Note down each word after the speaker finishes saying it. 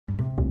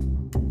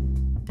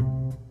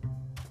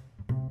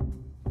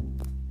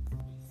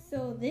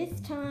this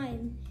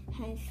time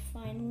has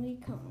finally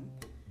come.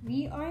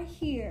 We are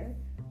here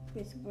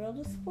with World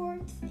of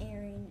Sports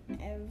airing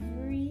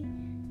every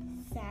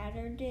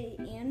Saturday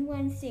and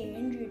Wednesday,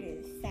 and it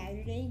is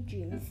Saturday,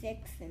 June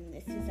 6th, and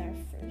this is our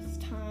first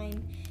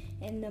time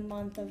in the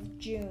month of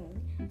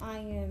June. I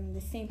am the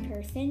same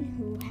person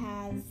who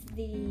has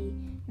the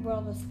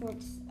World of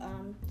Sports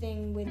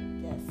thing with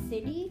the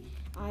city.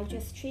 I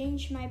just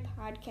changed my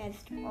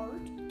podcast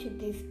art to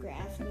this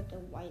grass with the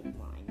white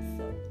line,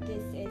 so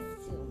this is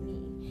still me.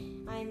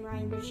 I'm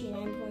Ryan Ritchie, and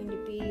I'm going to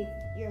be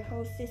your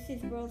host. This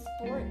is World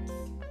Sports,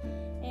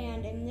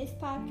 and in this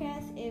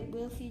podcast, it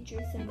will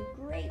feature some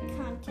great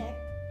content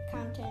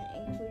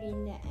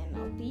including the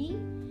MLB,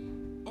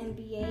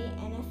 NBA,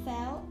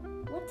 NFL,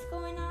 what's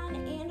going on,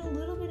 and a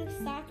little bit of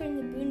soccer in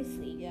the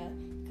Bundesliga,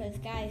 because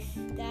guys,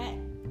 that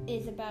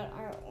is about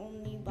our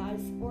only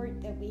live sport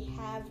that we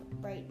have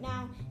right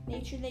now.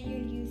 Make sure that you're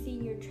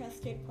using your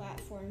trusted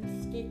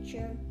platforms,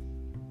 Stitcher,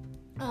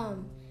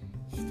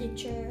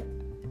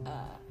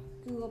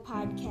 Google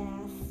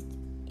Podcast,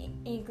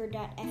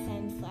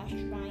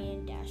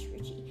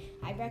 anchor.fm/Ryan-Ritchie.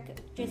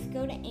 Just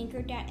go to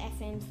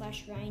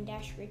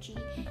anchor.fm/Ryan-Ritchie,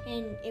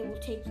 and it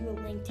will take you a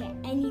link to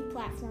any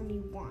platform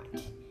you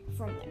want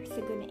from there. So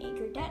go to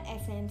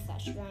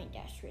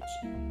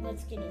anchor.fm/Ryan-Ritchie.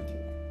 Let's get into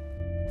it.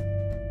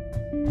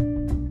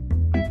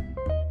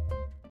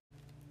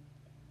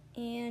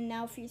 And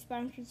now for your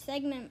sponsored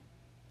segment.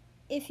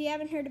 If you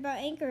haven't heard about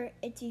Anchor,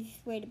 it's the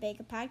easiest way to make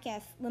a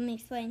podcast. Let me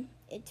explain.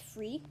 It's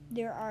free.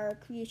 There are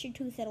creation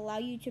tools that allow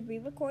you to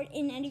re-record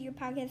and edit your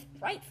podcast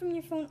right from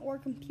your phone or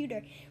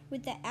computer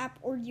with the app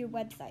or your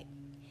website.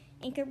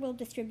 Anchor will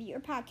distribute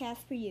your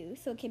podcast for you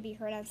so it can be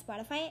heard on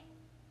Spotify,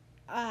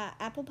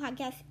 Apple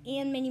Podcasts,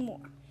 and many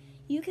more.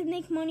 You can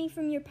make money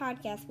from your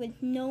podcast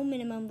with no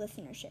minimum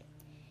listenership.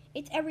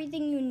 It's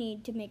everything you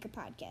need to make a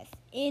podcast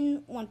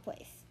in one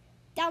place.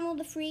 Download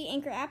the free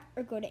Anchor app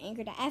or go to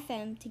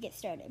anchor.fm to get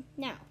started.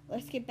 Now,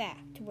 let's get back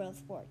to World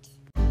Sports.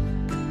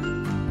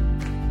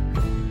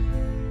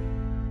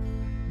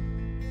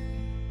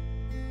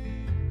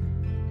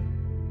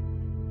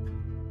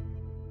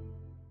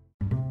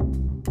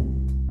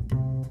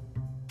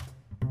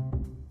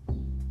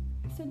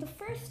 So the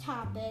first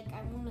topic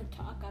I want to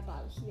talk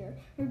about here,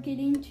 or get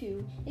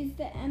into, is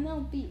the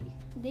MLB.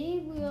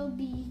 They will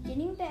be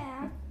getting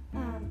back.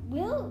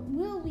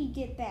 Will we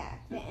get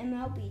back the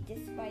MLB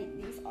despite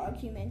these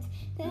arguments?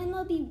 The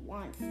MLB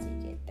wants to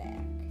get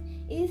back.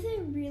 Is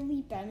it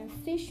really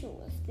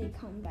beneficial if they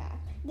come back?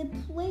 The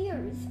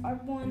players are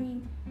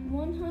wanting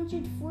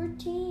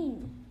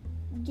 114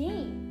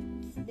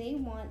 games. They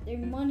want their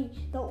money.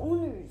 The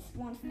owners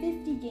want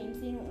 50 games.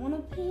 They don't want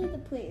to pay the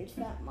players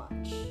that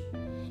much.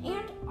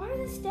 And are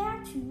the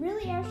stats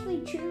really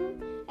actually true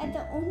that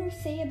the owners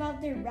say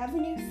about their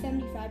revenue?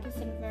 75%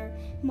 of their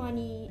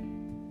money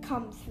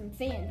comes from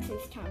fans,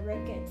 says Tom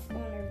Ricketts,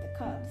 owner of the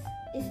Cubs.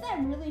 Is that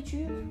really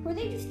true? Or are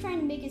they just trying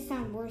to make it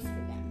sound worse for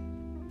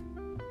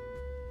them?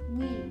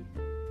 We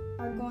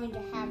are going to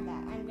have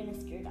that. I'm going to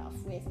start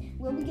off with,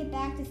 will we get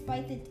back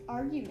despite the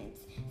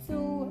arguments?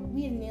 So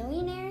we have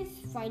millionaires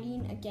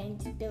fighting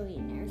against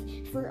billionaires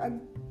for a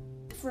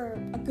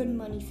good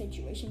money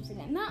situation for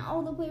them. Not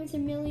all the players are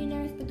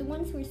millionaires, but the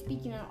ones who are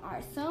speaking out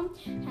are. Some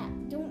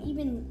can't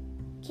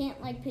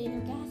pay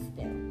their gas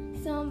bill.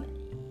 Some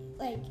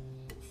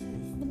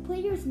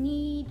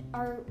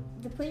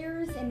the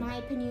players, in my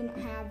opinion,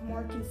 have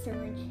more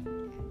concern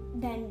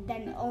than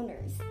the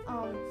owners.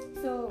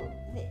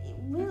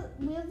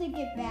 Will they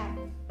get back?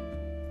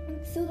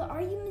 So the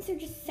arguments are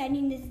just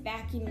setting this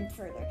back even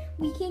further.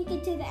 We can't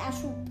get to the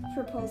actual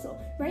proposal.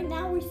 Right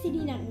now we're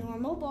sitting at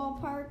normal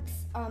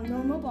ballparks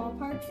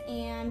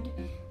and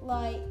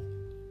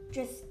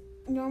just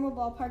normal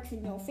ballparks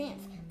and no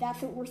fans.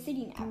 That's what we're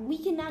sitting at. We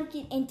cannot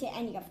get into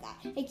any of that.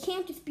 It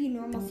can't just be a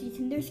normal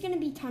season. There's going to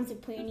be tons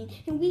of planning,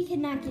 and we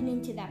cannot get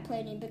into that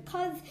planning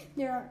because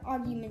there are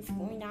arguments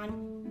going on.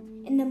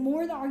 And the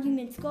more the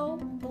arguments go,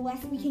 the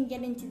less we can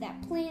get into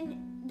that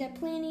planning,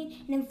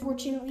 and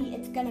unfortunately,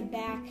 it's going to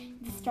back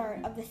the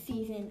start of the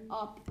season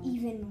up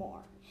even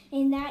more.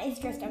 And that is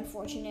just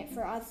unfortunate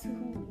for us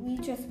who we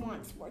just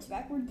want sports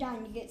back. We're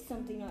dying to get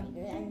something other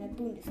than the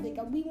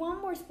Bundesliga. We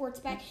want more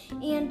sports back,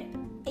 and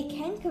it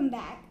can come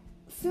back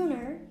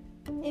sooner.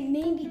 It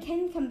maybe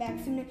can come back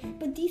sooner,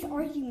 but these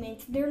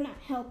arguments, they're not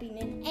helping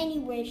in any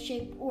way,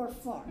 shape, or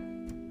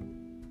form.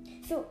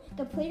 So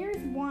the players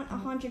want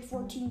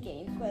 114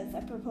 games was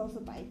a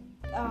proposal by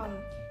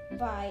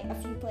a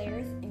few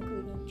players,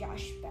 including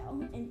Josh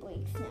Bell and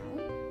Blake Snell.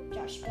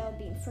 Josh Bell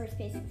being first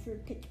baseman for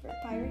Pittsburgh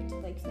Pirates,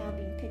 Blake Snell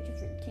being pitcher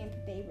for Tampa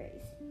Bay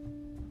Rays.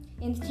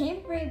 And the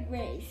Tampa Bay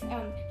Rays,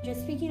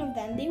 just speaking of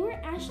them, they were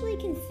actually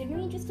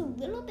considering just a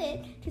little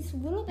bit,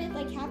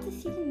 like half the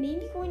season,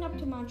 maybe going up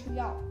to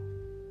Montreal.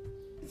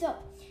 So,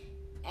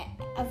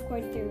 of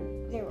course, they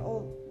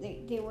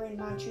were in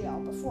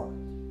Montreal before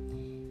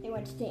they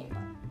went to Tampa.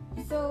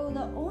 So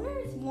the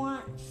owners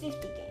want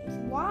 50 games.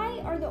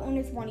 Why are the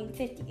owners wanting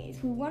 50 games?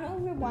 We went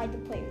over why the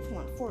players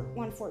want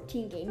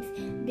 14 games.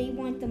 They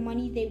want the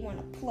money, they want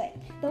to play.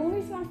 The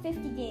owners want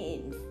 50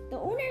 games. The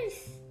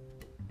owners,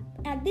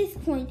 at this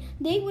point,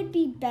 they would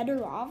be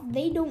better off.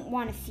 They don't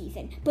want a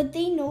season, but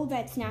they know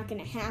that's not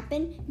going to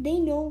happen. They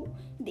know,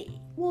 that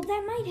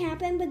might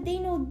happen, but they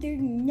know they're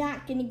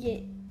not going to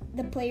get,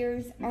 the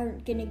players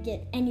aren't going to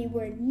get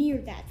anywhere near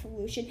that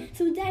solution.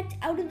 So that's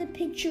out of the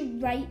picture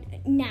right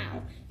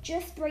now,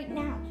 just right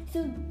now.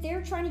 So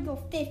they're trying to go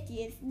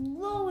 50 as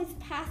low as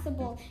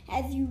possible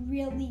as you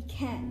really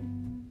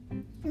can.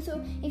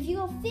 So if you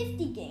go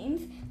 50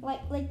 games,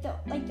 like the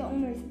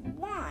owners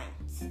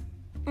want,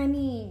 I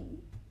mean,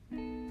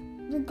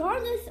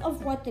 regardless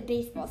of what the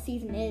baseball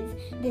season is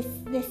this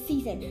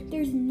season,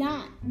 there is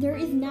not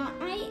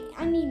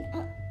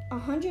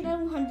 100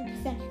 out of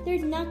 100%,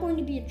 there's not going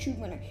to be a true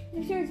winner.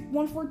 If there's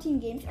 114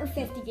 games or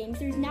 50 games,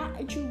 there's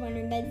not a true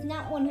winner. That's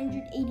not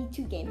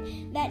 182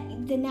 games. That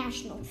the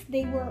Nationals,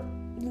 they were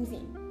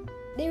losing.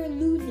 They were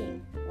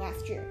losing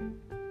last year.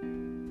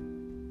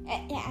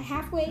 At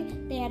halfway,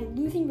 they had a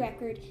losing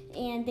record,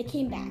 and they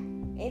came back.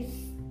 In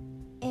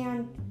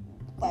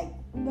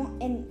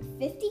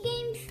 50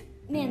 games,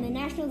 man, the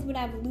Nationals would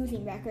have a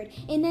losing record,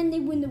 and then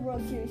they win the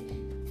World Series.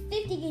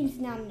 50 games is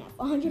not enough.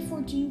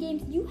 114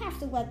 games, you have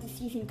to let the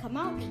season come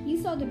out. You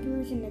saw the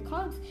Brewers and the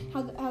Cubs,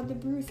 how the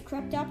Brewers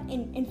crept up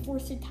and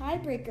forced a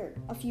tiebreaker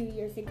a few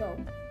years ago.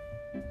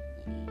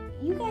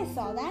 You guys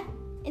saw that.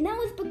 And that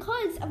was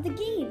because of the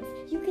games.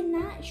 You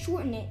cannot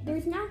shorten it.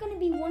 There's not going to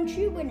be one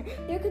true winner.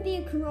 There could be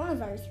a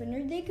coronavirus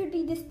winner. There could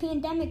be this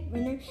pandemic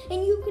winner.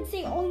 And you could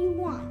say all you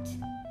want.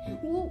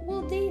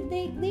 Well,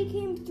 they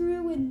came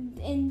through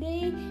and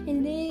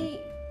they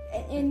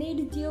had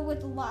to deal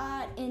with a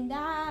lot and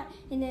that,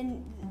 and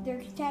then their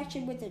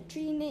contaction with their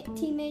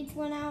teammates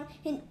went out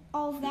and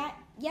all of that.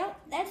 Yep,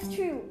 that's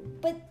true.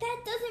 But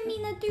that doesn't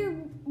mean that they're a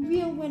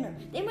real winner.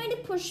 They might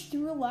have pushed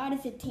through a lot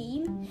as a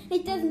team.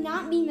 It does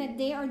not mean that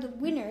they are the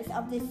winners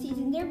of this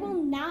season. There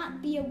will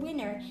not be a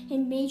winner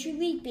in Major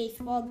League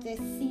Baseball this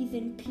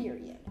season,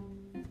 period.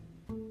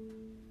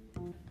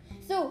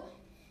 So,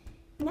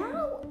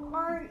 now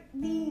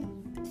is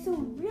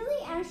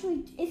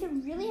it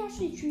really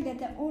actually true that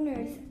the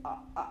owners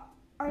are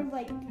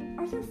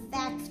there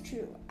facts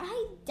true?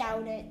 I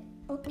doubt it,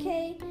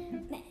 okay?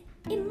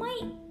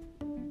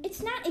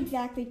 It's not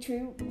exactly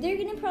true. They're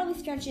gonna probably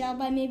stretch it out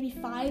by maybe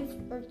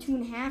 5 or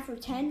 2.5 or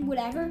 10,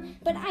 whatever,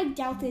 but I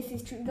doubt this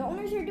is true. The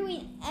owners are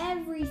doing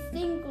every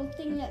single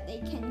thing that they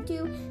can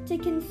do to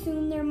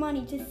consume their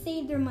money, to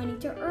save their money,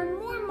 to earn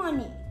more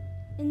money.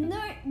 And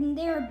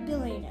they're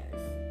billionaires.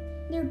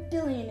 They're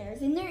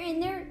billionaires, and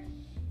they're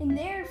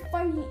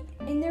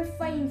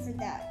fighting for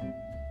that.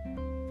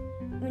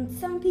 When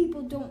some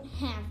people don't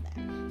have that,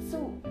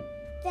 so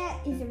that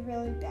is a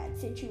really bad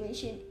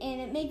situation, and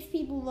it makes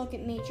people look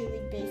at Major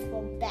League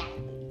Baseball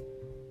badly.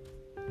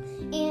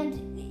 And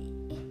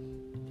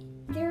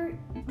they're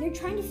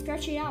trying to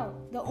stretch it out.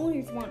 The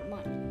owners want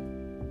money.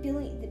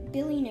 The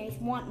billionaires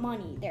want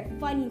money. They're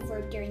fighting for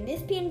it during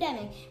this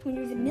pandemic, when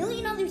there's a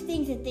million other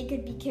things that they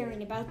could be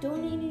caring about,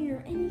 donating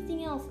or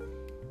anything else.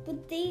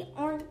 But they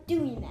aren't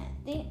doing that.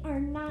 They are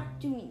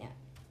not doing that.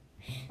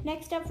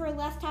 Next up, for our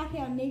last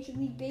topic on Major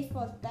League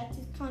Baseball,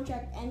 Betts'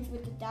 contract ends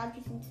with the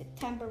Dodgers in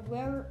September.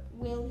 Where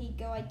will he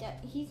go?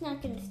 He's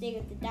not going to stay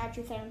with the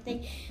Dodgers, I don't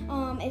think.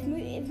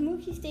 If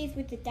Mookie stays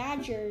with the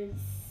Dodgers,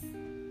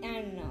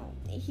 I don't know.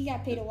 He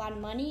got paid a lot of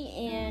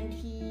money, and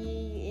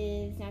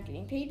he is not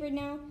getting paid right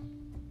now.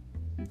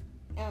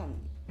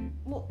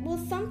 Well,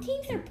 some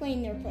teams are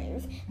playing their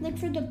players. Like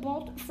for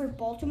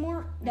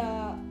Baltimore,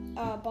 the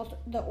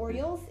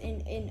Orioles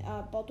in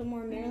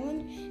Baltimore,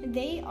 Maryland,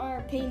 they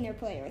are paying their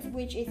players,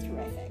 which is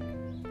terrific.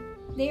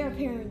 They are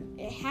paying.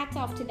 Hats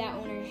off to that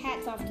owner.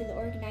 Hats off to the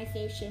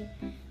organization.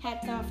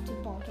 Hats off to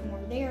Baltimore.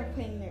 They are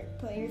paying their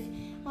players.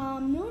 No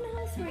one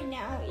else right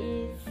now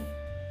is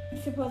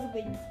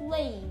supposedly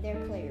paying their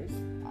players.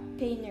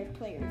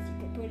 You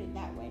could put it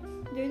that way.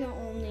 They're the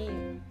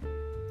only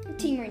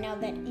team right now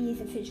that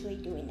is officially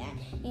doing that.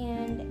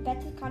 And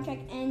Betts'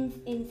 contract ends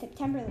in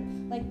September,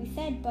 like we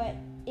said, but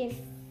if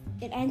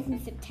it ends in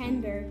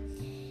September,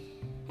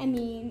 I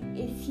mean,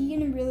 is he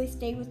going to really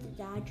stay with the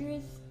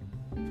Dodgers?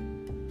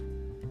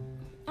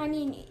 I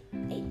mean,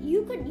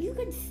 you could,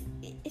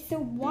 so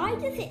why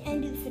does it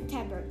end in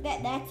September?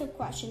 That's a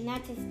question.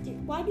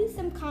 Why do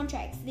some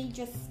contracts, they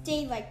just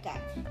stay like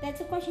that?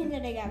 That's a question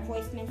that I got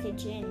voice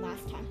message in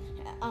last time.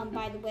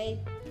 By the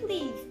way,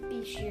 please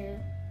be sure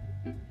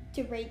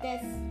to rate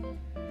this.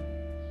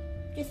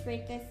 Just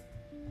rate this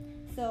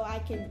so I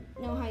can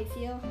know how you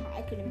feel.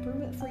 I can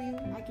improve it for you.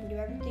 I can do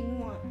everything you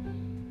want.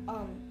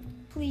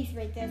 Please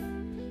rate this.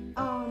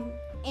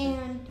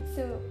 And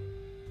so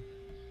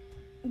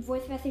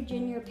voice message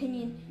in your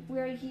opinion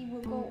where he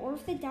will go, or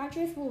if the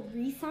Dodgers will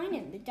re-sign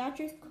him. The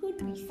Dodgers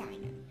could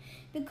re-sign him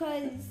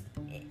because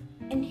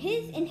in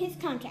his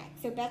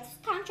contract, so Betts'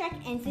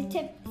 contract ends in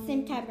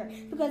September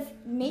because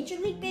Major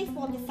League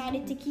Baseball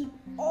decided to keep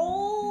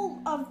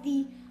all of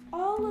the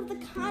all of the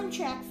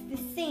contracts the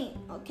same,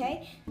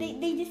 okay?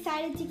 They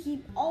decided to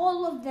keep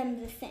all of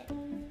them the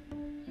same.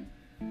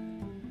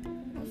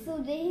 So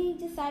they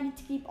decided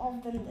to keep all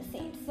of them the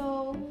same.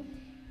 So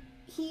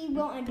he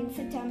will end in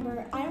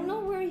September. I don't know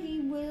where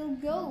he will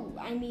go.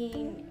 I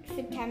mean,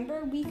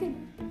 September, we could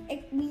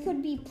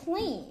be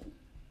playing.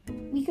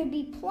 We could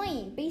be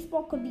playing.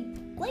 Baseball could be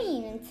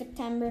playing in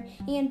September,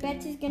 and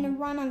Betts is going to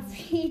run on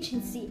free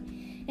agency.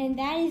 And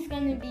that is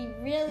going to be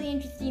really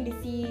interesting to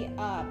see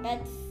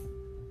Betts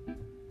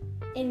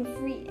in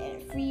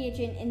free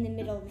agent in the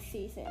middle of the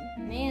season.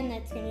 Man,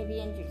 that's going to be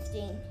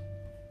interesting.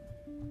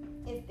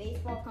 If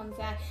baseball comes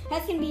back,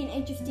 that's going to be an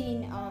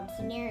interesting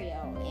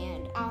scenario,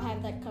 and I'll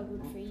have that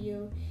covered for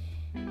you.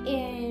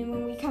 And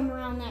when we come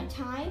around that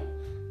time,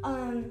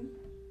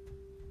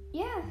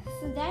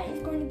 so that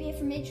is going to be it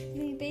for Major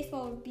League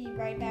Baseball. We'll be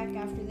right back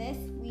after this.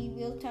 We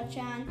will touch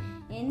on,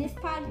 in this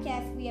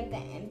podcast, we have the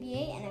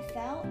NBA,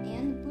 NFL,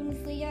 and the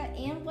Bundesliga,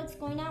 and what's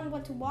going on,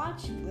 what to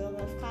watch, Real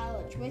Rose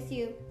College with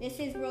you. This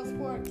is Real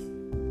Sports.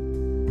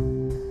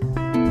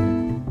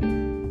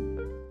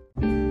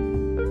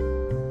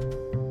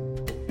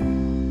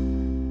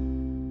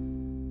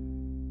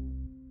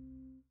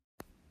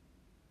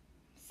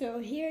 So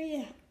here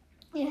you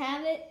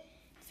have it.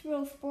 It's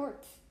Real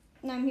Sports.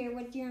 And I'm here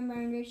with Jeremy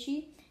and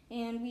Richie,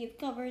 and we have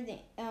covered the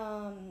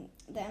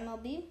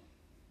MLB.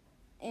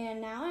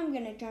 And now I'm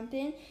gonna jump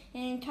in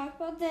and talk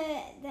about the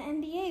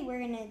NBA.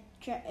 We're gonna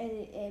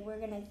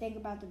think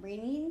about the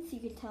ratings. You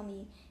can tell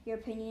me your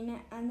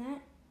opinion on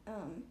that.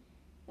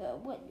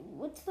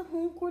 What's the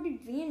home court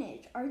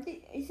advantage?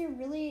 Is there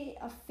really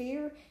a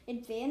fair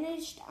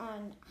advantage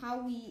on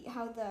how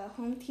the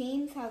home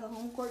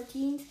court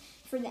teams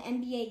for the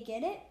NBA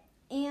get it?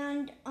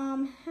 And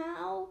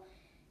how,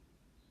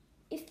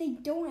 if they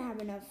don't have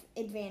enough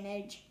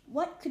advantage,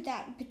 what could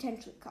that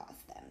potentially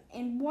cost them?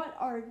 And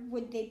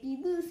would they be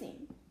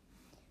losing?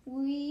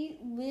 We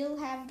will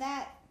have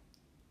that.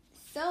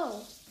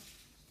 So,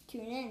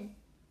 tune in.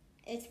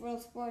 It's Real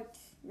Sports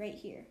right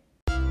here.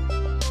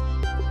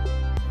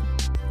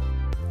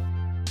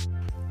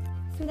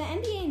 So the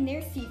NBA in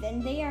their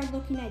season, they are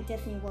looking at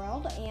Disney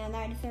World, and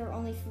that is their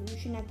only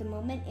solution at the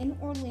moment. In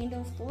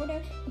Orlando,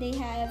 Florida, they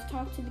have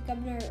talked to the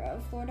governor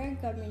of Florida,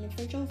 government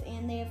officials,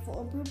 and they have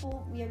full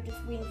approval. We are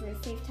just waiting for a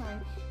safe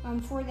time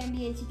for the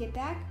NBA to get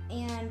back,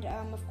 and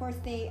of course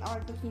they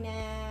are looking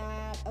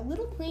at a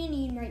little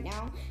planning right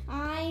now.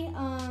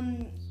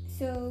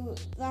 The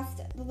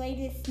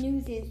latest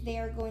news is they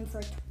are going for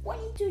a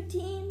 22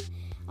 team,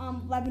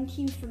 11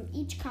 teams from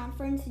each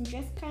conference, and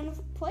just kind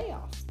of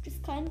playoffs,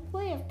 kind of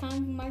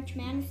March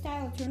Madness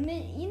style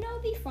tournament.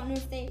 It'd be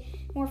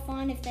more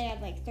fun if they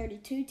had like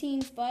 32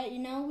 teams, but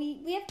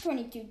we have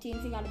 22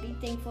 teams. We gotta be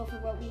thankful for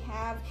what we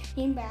have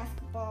in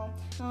basketball.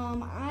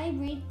 I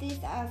rate this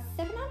a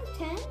 7 out of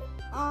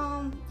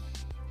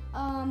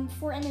 10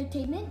 for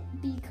entertainment,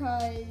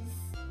 because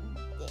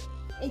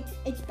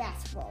it's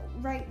basketball,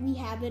 right? We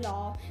have it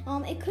all.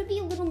 It could be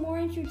a little more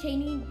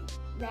entertaining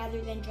rather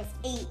than just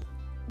 8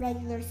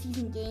 regular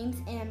season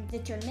games and the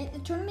tournament. The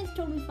tournament's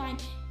totally fine.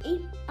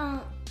 The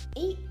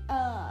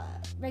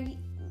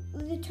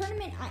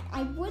tournament,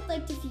 I would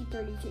like to see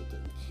 32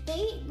 teams. The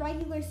 8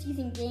 regular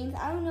season games,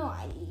 I don't know.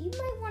 You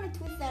might want to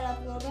twist that up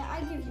a little bit.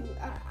 I'm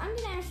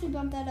gonna actually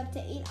bump that up to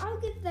 8. I'll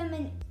give them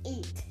an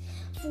 8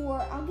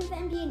 I'll give the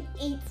NBA an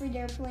 8 for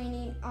their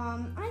planning.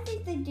 I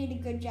think they did a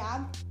good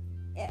job.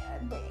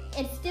 But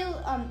it's still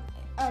a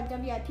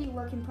WIP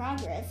work in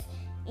progress,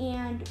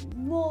 and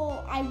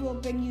I will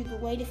bring you the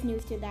latest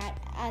news to that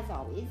as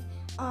always.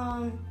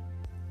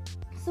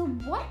 So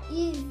what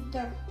is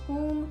the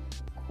home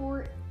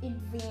court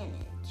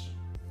advantage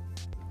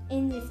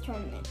in this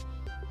tournament?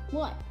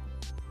 What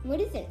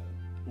is it?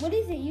 What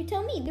is it? You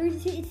tell me.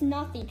 It's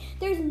nothing.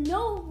 There's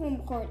no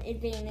home court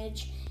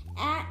advantage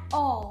at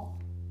all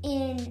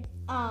in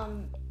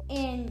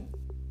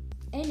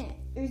it.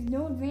 There's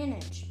no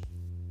advantage.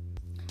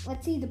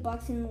 Let's see the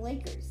Bucks and the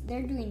Lakers.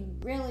 They're doing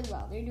really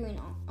well. They're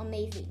doing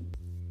amazing.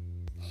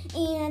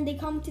 And they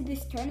come to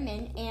this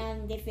tournament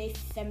and they face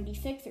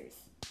 76ers.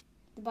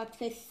 The Bucks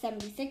face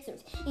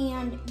 76ers.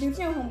 And there's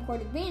no home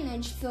court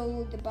advantage,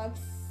 so the Bucks,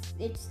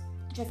 it's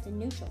just a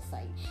neutral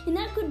site. And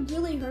that could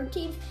really hurt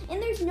teams.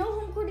 And there's no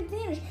home court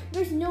advantage.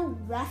 There's no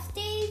rest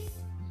days.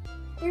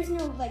 There's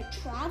no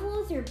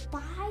travels or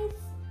buys.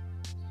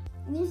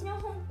 And there's no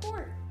home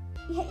court.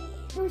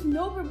 There's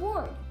no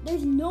reward.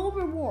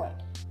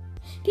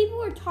 People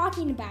were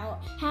talking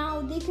about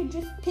how they could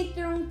just pick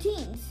their own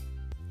teams.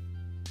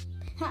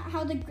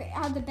 How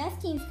the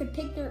best teams could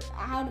pick their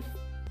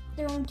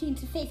own teams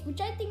to face, which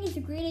I think is a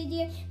great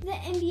idea. The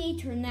NBA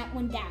turned that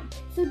one down.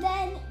 So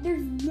then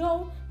there's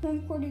no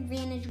home court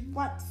advantage.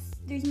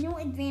 There's no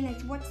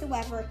advantage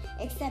whatsoever,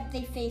 except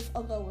they face a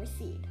lower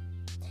seed.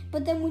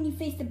 But then when you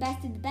face the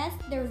best of the best,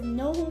 there's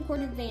no home court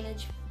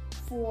advantage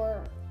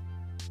for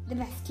the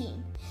best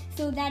team.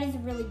 So that is a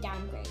really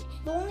downgrade.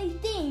 The only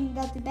thing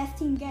that the best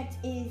team gets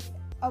is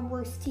a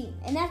worse team,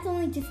 and that's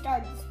only to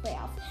start this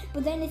playoffs.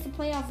 But then as the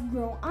playoffs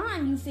grow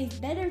on, you face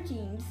better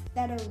teams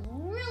that are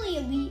really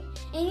elite,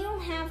 and you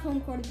don't have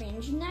home court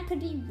advantage, and that could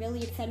be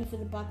really exciting for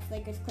the Bucks,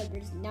 Lakers,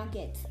 Clippers,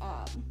 Nuggets.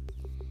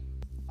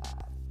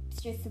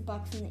 It's just the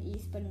Bucks in the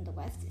East, but in the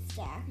West it's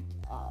stacked.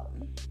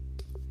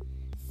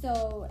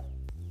 So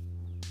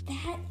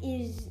that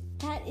is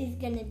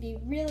gonna be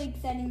really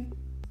exciting.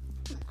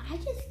 I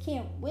just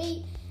can't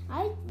wait.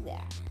 I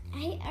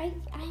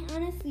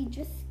honestly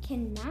just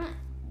cannot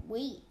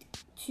wait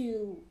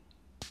to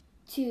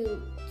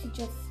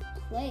just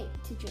play,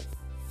 to just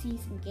see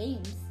some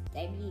games.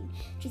 I mean,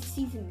 just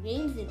see some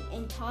games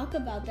and talk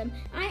about them.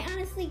 I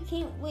honestly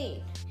can't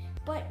wait.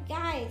 But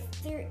guys,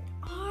 there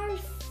are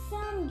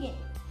some games.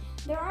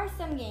 There are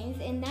some games,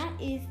 and that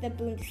is the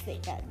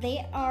Bundesliga.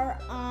 They are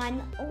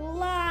on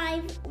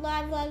live.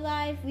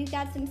 We've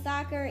got some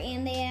soccer,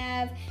 and they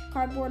have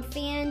cardboard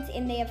fans,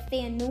 and they have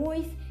fan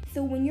noise.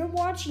 So when you're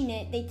watching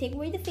it, they take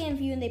away the fan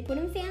view, and they put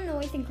in fan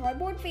noise and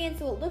cardboard fans,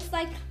 so it looks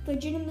like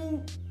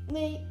legitimately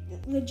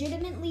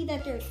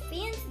that there's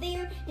fans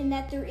there and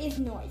that there is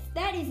noise.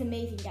 That is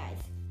amazing, guys.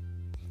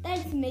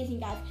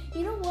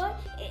 You know what?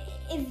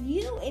 If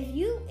you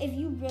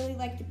really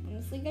like the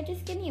Bundesliga,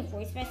 just give me a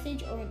voice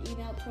message or an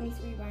email at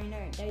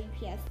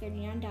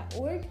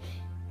 23riner@wps39.org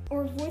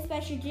or voice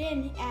message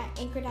in at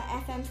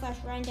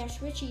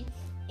anchor.fm/Ryan-Ritchie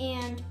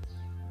and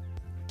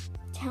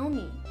tell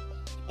me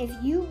if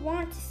you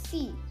want to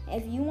see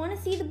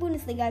the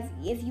Bundesliga,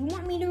 if you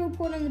want me to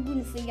report on the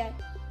Bundesliga,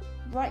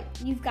 right,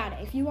 you've got it.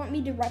 If you want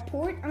me to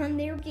report on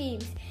their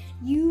games,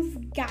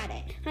 you've got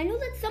it. I know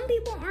that some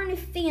people aren't a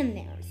fan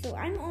there, so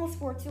I'm all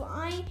for it. So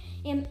I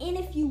am in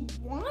if you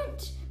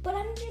want, but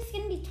I'm just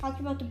going to be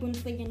talking about the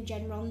Bundesliga in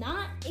general,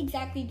 not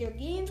exactly their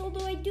games,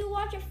 although I do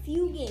watch a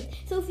few games.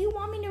 So if you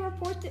want me to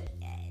report the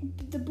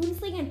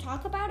Bundesliga and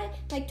talk about it,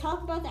 like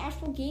talk about the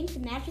actual games,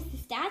 the matches, the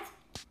stats,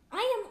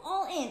 I am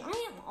all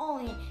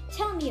in.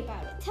 Tell me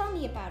about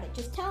it.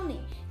 Just tell me.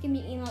 Give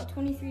me an email at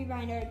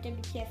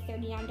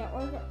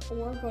 23riner@wps39.org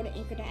or go to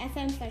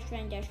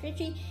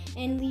anchor.fm/Ryan-Ritchie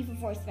and leave a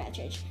voice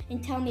message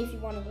and tell me if you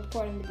want to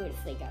report on the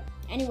Bundesliga.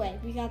 Anyway,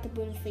 we got the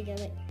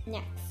Bundesliga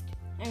next.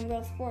 And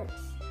Real Sports.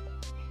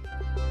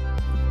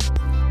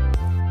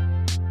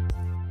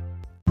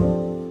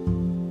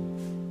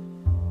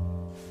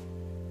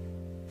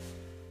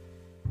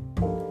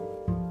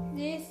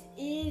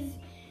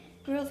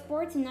 Real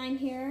Sports, and I'm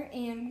here,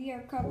 and we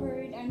are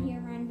covered. I'm here,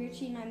 Ryan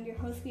Ritchie, and I'm your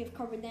host. We have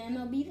covered the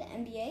MLB, the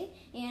NBA,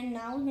 and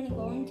now we're going to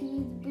go into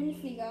the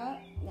Bundesliga,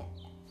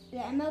 the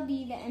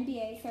MLB, the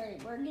NBA,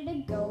 we're going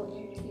to go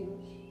into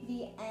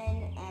the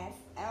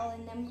NFL,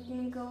 and then we're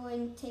going to go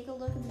and take a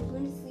look at the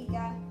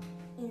Bundesliga,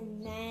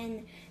 and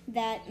then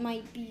that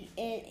might be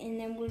it, and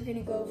then we're going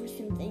to go over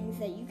some things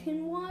that you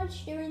can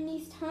watch during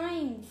these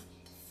times.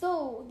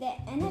 So, the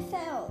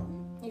NFL,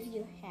 if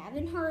you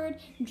haven't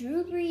heard,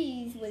 Drew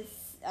Brees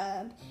was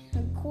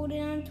quoted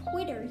on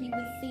Twitter. He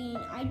was saying,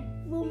 I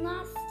will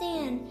not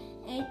stand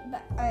on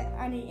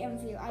an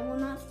interview. I will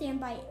not stand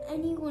by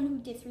anyone who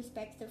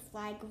disrespects the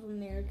flag of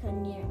America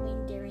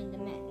kneeling during the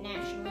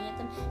national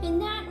anthem.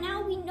 And that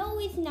now we know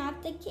is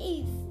not the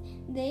case.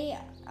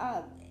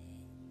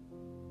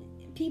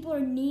 People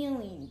are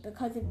kneeling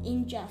because of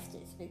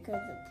injustice,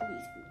 because of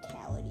police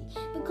brutality,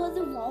 because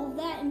of all of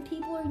that, and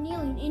people are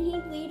kneeling. And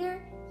he later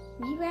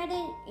reread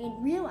it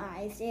and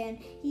realized, and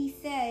he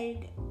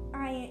said,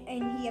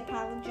 he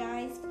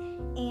apologized,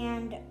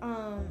 and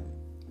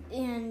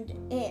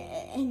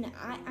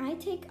I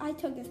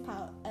took this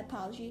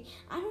apology.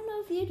 I don't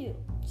know if you do.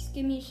 Just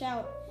give me a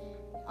shout.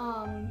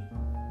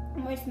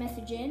 Voice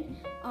message in.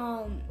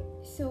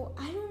 So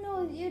I don't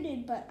know if you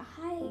did, but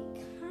I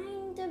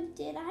kind of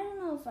did. I don't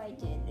know if I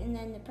did. And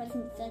then the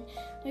president said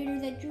later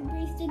that Drew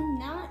Brees did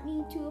not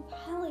need to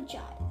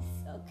apologize.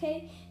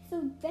 Okay,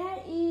 so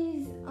that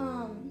is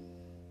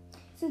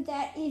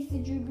the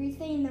Drew Brees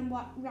thing. And then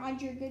what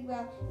Roger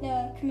Goodell,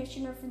 the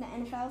commissioner for the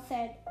NFL,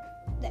 said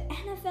the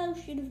NFL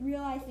should have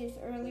realized this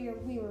earlier.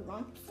 We were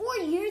wrong. 4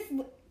 years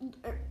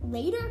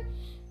later,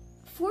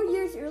 4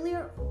 years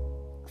earlier.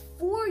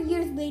 4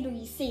 years later,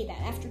 you say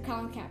that after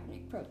Colin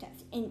Kaepernick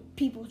protests and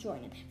people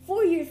join him.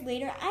 4 years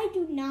later, I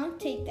do not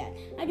take that.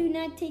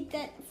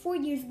 4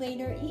 years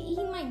later, he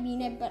might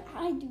mean it, but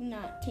I do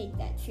not take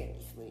that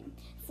seriously.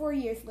 4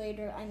 years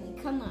later, I mean,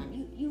 come on,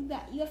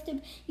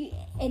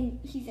 and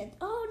he said,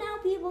 oh, now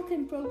people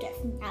can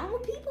protest. Now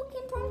people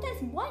can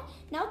protest? What?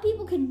 Now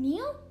people can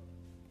kneel?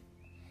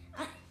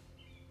 I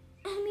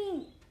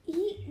mean,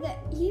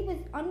 he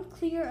was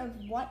unclear of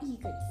what he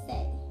could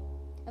say.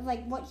 Of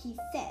what he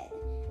said.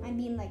 I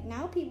mean,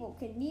 now people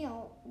could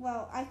kneel.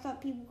 Well, I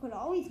thought people could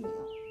always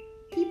kneel.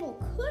 People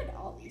could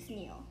always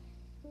kneel.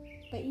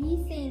 But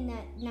he's saying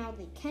that now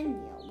they can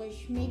kneel,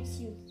 which makes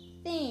you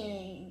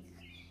think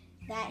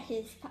that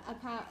his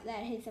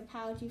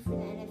apology for the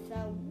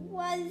NFL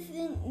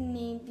wasn't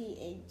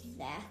maybe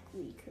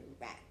exactly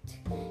correct.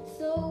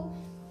 So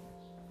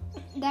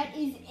that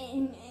is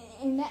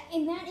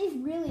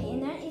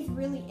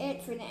really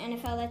it for the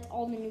NFL. That's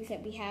all the news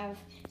that we have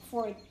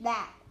for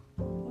that.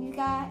 We we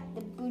got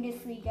the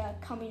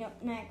Bundesliga coming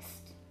up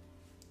next.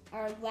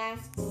 Our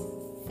last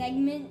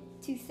segment,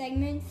 2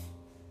 segments.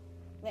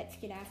 Let's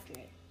get after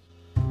it.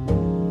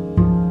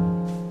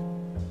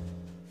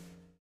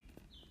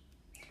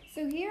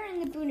 So here in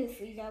the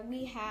Bundesliga,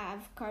 we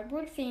have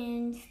cardboard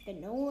fans, the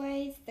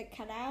noise, the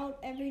cutout,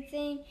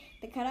 everything,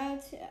 the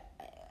cutouts,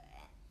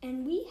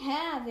 and we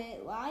have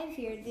it live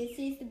here. This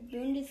is the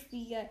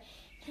Bundesliga.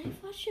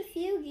 I've watched a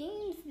few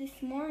games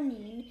this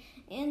morning,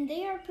 and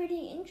they are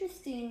pretty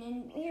interesting,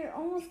 and we are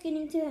almost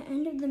getting to the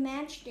end of the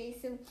match day.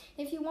 So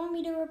if you want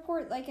me to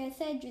report, like I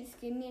said, just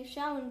give me a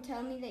shout and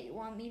tell me that you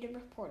want me to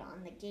report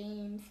on the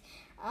games.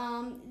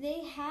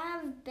 They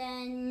have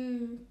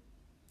been,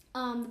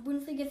 the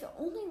Bundesliga is the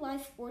only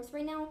live sports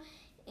right now,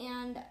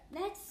 and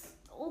that's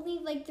only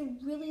the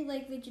really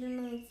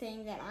legitimate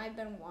thing that I've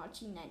been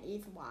watching that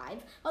is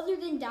live. Other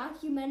than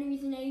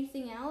documentaries and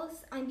anything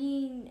else, I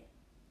mean,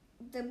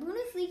 the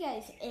Bundesliga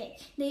is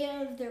it. They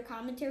have their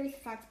commentaries,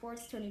 Fox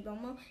Sports, Tony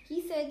Romo.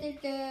 He said that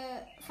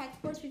the Fox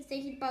Sports was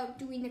thinking about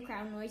doing the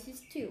crowd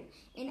noises too.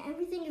 And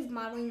everything is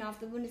modeling off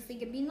the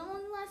Bundesliga being the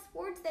only live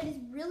sports that is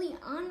really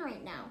on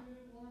right now.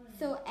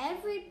 So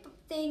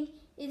everything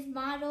is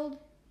modeled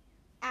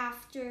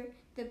after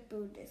the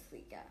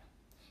Bundesliga.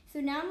 So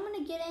now I'm going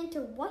to get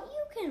into what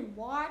you can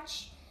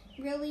watch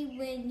really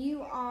when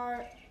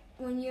you're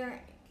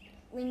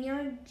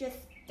just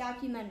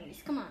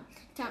documentaries. Come on.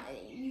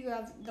 You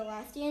have The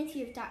Last Dance,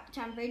 you have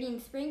Tom Brady in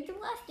spring. The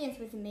Last Dance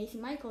was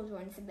amazing. Michael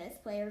Jordan's the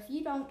best player. If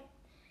you don't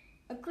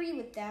agree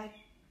with that,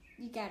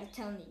 you gotta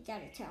tell me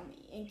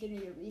and give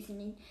me your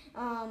reasoning.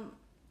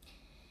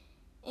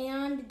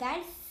 And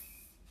that's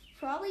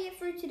probably it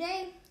for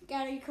today.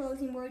 Got your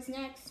closing words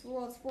next.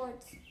 World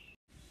Sports.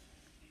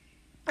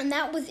 And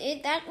that was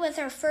it. That was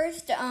our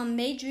first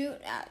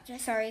Wednesday,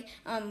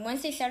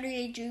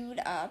 Saturday, June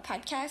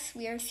podcast.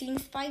 We are seeing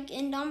spike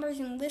in numbers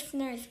and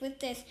listeners with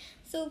this.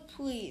 So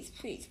please.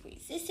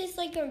 This is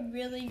a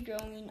really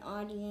growing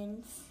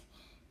audience.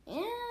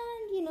 And,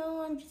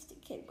 I'm just a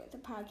kid with a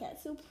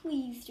podcast. So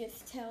please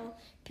just tell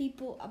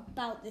people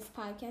about this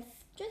podcast.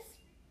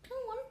 Just tell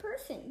one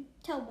person.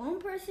 Tell one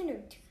person or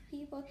 2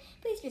 people.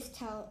 Please just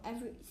tell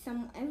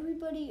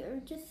everybody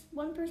or just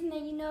one person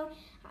that you know.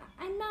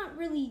 I'm not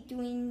really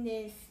doing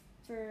this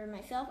for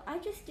myself. I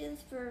just do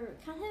this for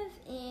kind of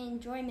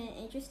enjoyment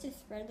and just to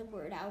spread the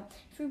word out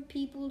for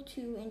people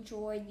to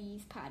enjoy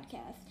these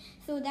podcasts.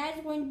 So that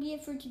is going to be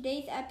it for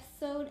today's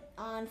episode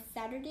on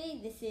Saturday.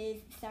 This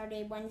is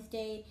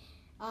Wednesday,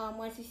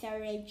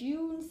 Saturday,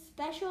 June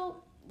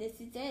special. This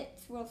is it.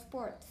 It's World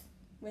Sports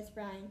with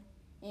Brian.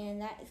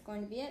 And that is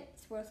going to be it.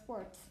 It's World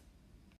Sports.